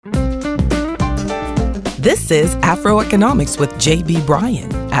This is Afroeconomics with J.B.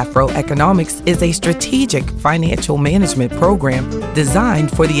 Bryan. Afroeconomics is a strategic financial management program designed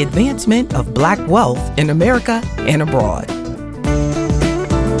for the advancement of Black wealth in America and abroad.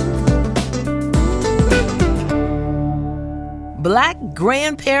 Black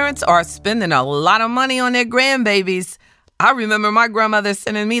grandparents are spending a lot of money on their grandbabies. I remember my grandmother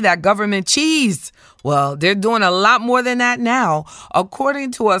sending me that government cheese. Well, they're doing a lot more than that now.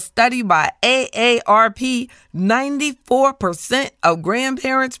 According to a study by AARP, 94% of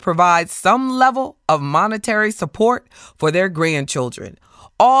grandparents provide some level of monetary support for their grandchildren.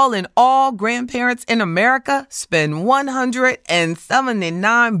 All in all, grandparents in America spend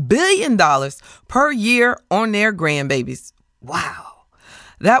 $179 billion per year on their grandbabies. Wow.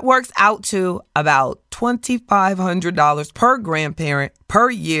 That works out to about $2,500 per grandparent per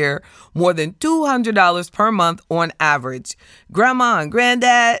year, more than $200 per month on average. Grandma and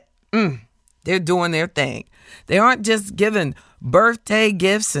granddad, they're doing their thing. They aren't just giving birthday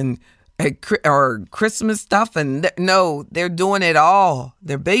gifts or Christmas stuff. No, they're doing it all.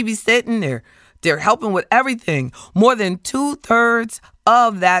 They're babysitting. They're helping with everything. More than 2/3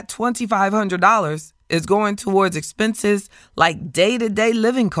 of that $2,500 is going towards expenses like day-to-day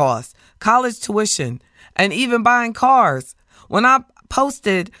living costs, college tuition, and even buying cars. When I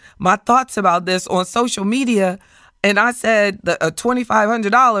posted my thoughts about this on social media and I said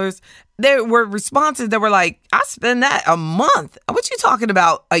 $2,500, there were responses that were like, I spend that a month. What you talking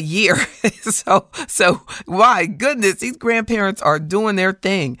about? A year? So my goodness, these grandparents are doing their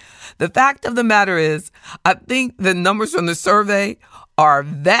thing. The fact of the matter is, I think the numbers from the survey are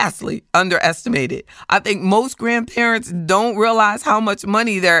vastly underestimated. I think most grandparents don't realize how much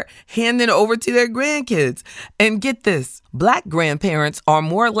money they're handing over to their grandkids. And get this, Black grandparents are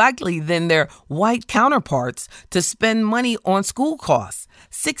more likely than their white counterparts to spend money on school costs.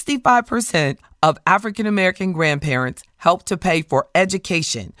 65% of African American grandparents help to pay for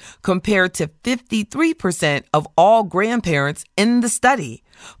education, compared to 53% of all grandparents in the study.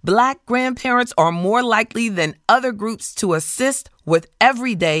 Black grandparents are more likely than other groups to assist with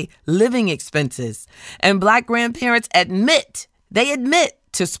everyday living expenses. And Black grandparents admit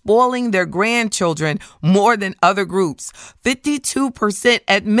to spoiling their grandchildren more than other groups. 52%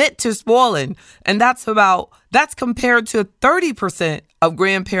 admit to spoiling, and that's compared to 30% of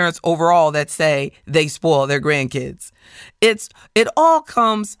grandparents overall that say they spoil their grandkids. It all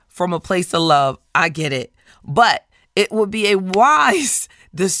comes from a place of love. I get it. But it would be a wise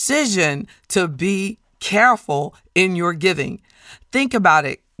decision to be careful in your giving. Think about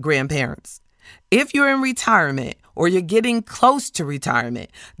it, grandparents. If you're in retirement or you're getting close to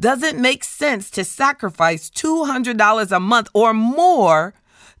retirement, does it make sense to sacrifice $200 a month or more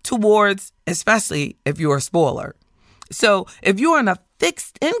towards, especially if you're a spoiler? So if you're on a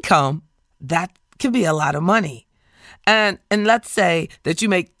fixed income, that could be a lot of money. And let's say that you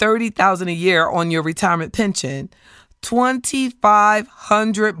make $30,000 a year on your retirement pension,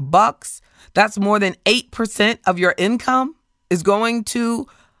 $2,500, that's more than 8% of your income is going to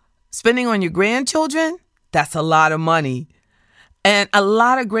spending on your grandchildren. That's a lot of money. And a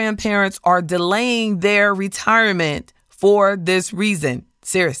lot of grandparents are delaying their retirement for this reason.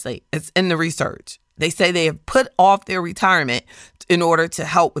 Seriously, it's in the research. They say they have put off their retirement in order to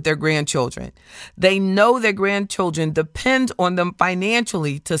help with their grandchildren. They know their grandchildren depend on them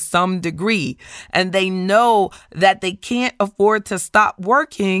financially to some degree, and they know that they can't afford to stop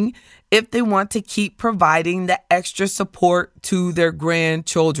working if they want to keep providing the extra support to their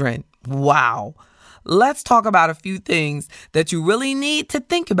grandchildren. Wow. Let's talk about a few things that you really need to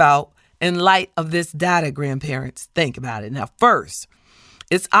think about in light of this data, grandparents. Think about it. Now, first,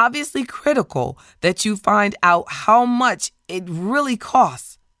 it's obviously critical that you find out how much it really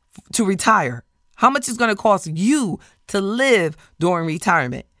costs to retire, how much it's going to cost you to live during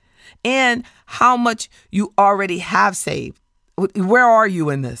retirement, and how much you already have saved. Where are you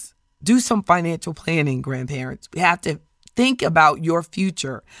in this? Do some financial planning, grandparents. We have to think about your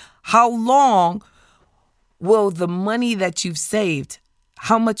future. How long will the money that you've saved,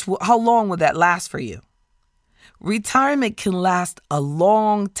 how long will that last for you? Retirement can last a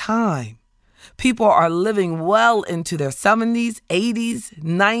long time. People are living well into their 70s, 80s,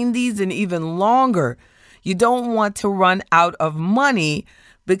 90s, and even longer. You don't want to run out of money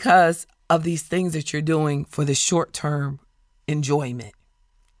because of these things that you're doing for the short-term enjoyment.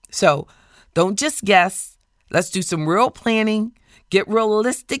 So don't just guess. Let's do some real planning, get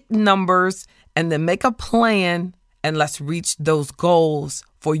realistic numbers, and then make a plan, and let's reach those goals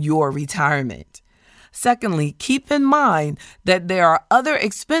for your retirement. Secondly, keep in mind that there are other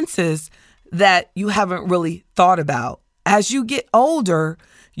expenses that you haven't really thought about. As you get older,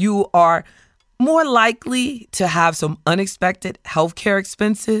 you are more likely to have some unexpected healthcare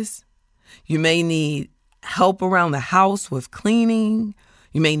expenses. You may need help around the house with cleaning.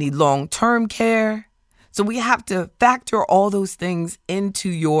 You may need long-term care. So we have to factor all those things into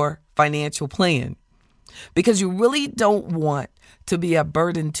your financial plan because you really don't want to be a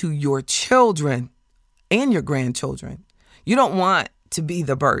burden to your children and your grandchildren. You don't want to be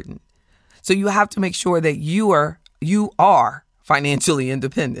the burden. So you have to make sure that you are financially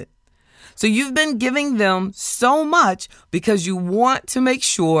independent. So you've been giving them so much because you want to make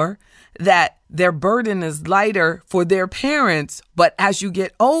sure that their burden is lighter for their parents. But as you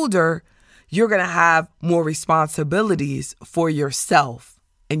get older, you're going to have more responsibilities for yourself,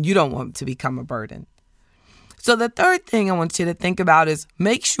 and you don't want to become a burden. So the third thing I want you to think about is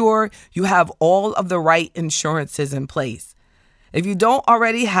make sure you have all of the right insurances in place. If you don't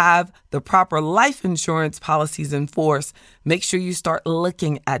already have the proper life insurance policies in force, make sure you start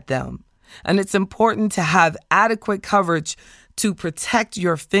looking at them. And it's important to have adequate coverage to protect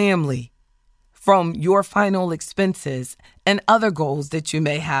your family from your final expenses and other goals that you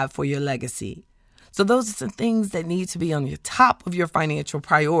may have for your legacy. So those are some things that need to be on your top of your financial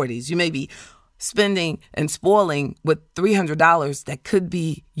priorities. You may be spending and spoiling with $300 that could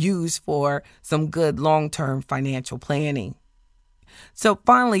be used for some good long-term financial planning. So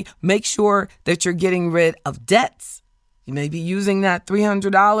finally, make sure that you're getting rid of debts. You may be using that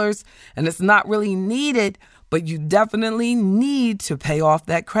 $300 and it's not really needed, but you definitely need to pay off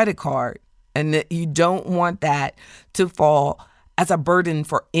that credit card. And that you don't want that to fall as a burden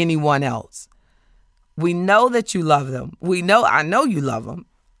for anyone else. We know that you love them. I know you love them.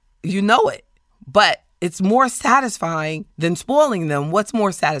 You know it. But it's more satisfying than spoiling them. What's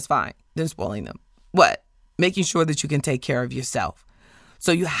more satisfying than spoiling them? What? Making sure that you can take care of yourself.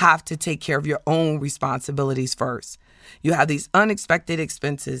 So you have to take care of your own responsibilities first. You have these unexpected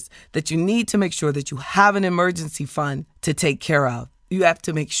expenses that you need to make sure that you have an emergency fund to take care of. You have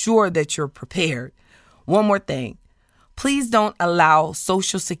to make sure that you're prepared. One more thing. Please don't allow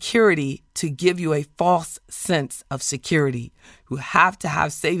Social Security to give you a false sense of security. You have to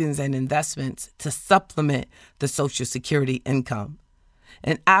have savings and investments to supplement the Social Security income.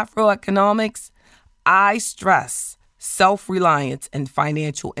 In Afroeconomics, I stress self-reliance and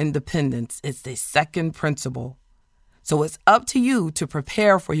financial independence is the second principle. So it's up to you to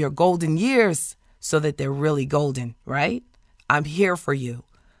prepare for your golden years so that they're really golden, right? I'm here for you.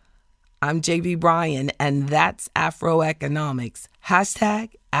 I'm JB Bryan, and that's Afroeconomics.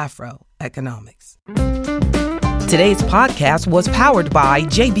 #Afroeconomics. Today's podcast was powered by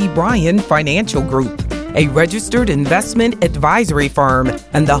JB Bryan Financial Group, a registered investment advisory firm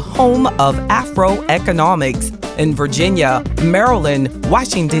and the home of Afroeconomics in Virginia, Maryland,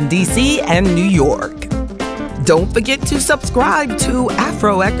 Washington, D.C., and New York. Don't forget to subscribe to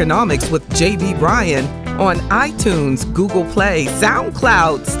Afroeconomics with JB Bryan on iTunes, Google Play,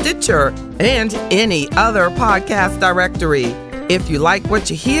 SoundCloud, Stitcher, and any other podcast directory. If you like what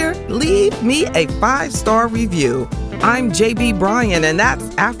you hear, leave me a 5-star review. I'm JB Bryan, and that's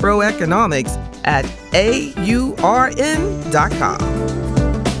Afroeconomics at AURN.com.